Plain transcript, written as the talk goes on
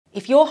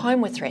If your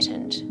home were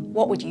threatened,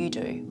 what would you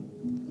do?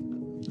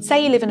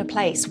 Say you live in a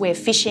place where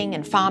fishing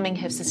and farming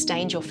have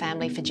sustained your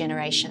family for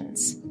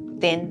generations.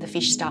 Then the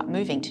fish start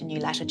moving to new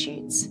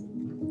latitudes.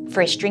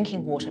 Fresh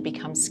drinking water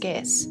becomes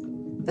scarce.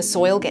 The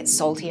soil gets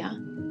saltier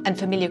and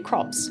familiar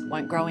crops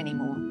won't grow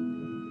anymore.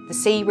 The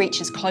sea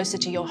reaches closer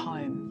to your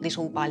home,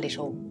 little by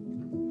little.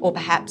 Or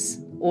perhaps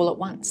all at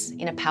once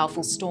in a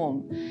powerful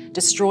storm,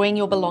 destroying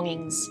your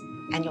belongings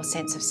and your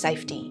sense of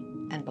safety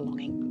and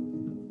belonging.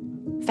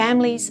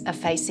 Families are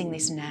facing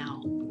this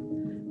now.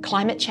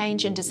 Climate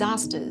change and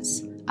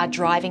disasters are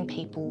driving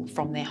people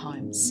from their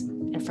homes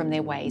and from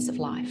their ways of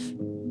life.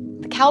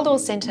 The Kaldor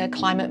Centre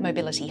Climate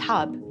Mobility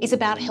Hub is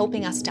about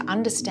helping us to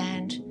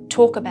understand,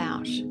 talk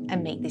about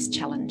and meet this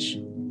challenge.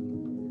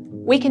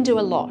 We can do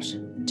a lot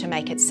to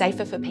make it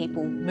safer for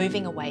people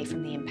moving away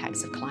from the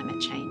impacts of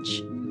climate change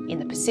in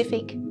the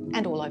Pacific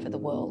and all over the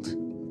world.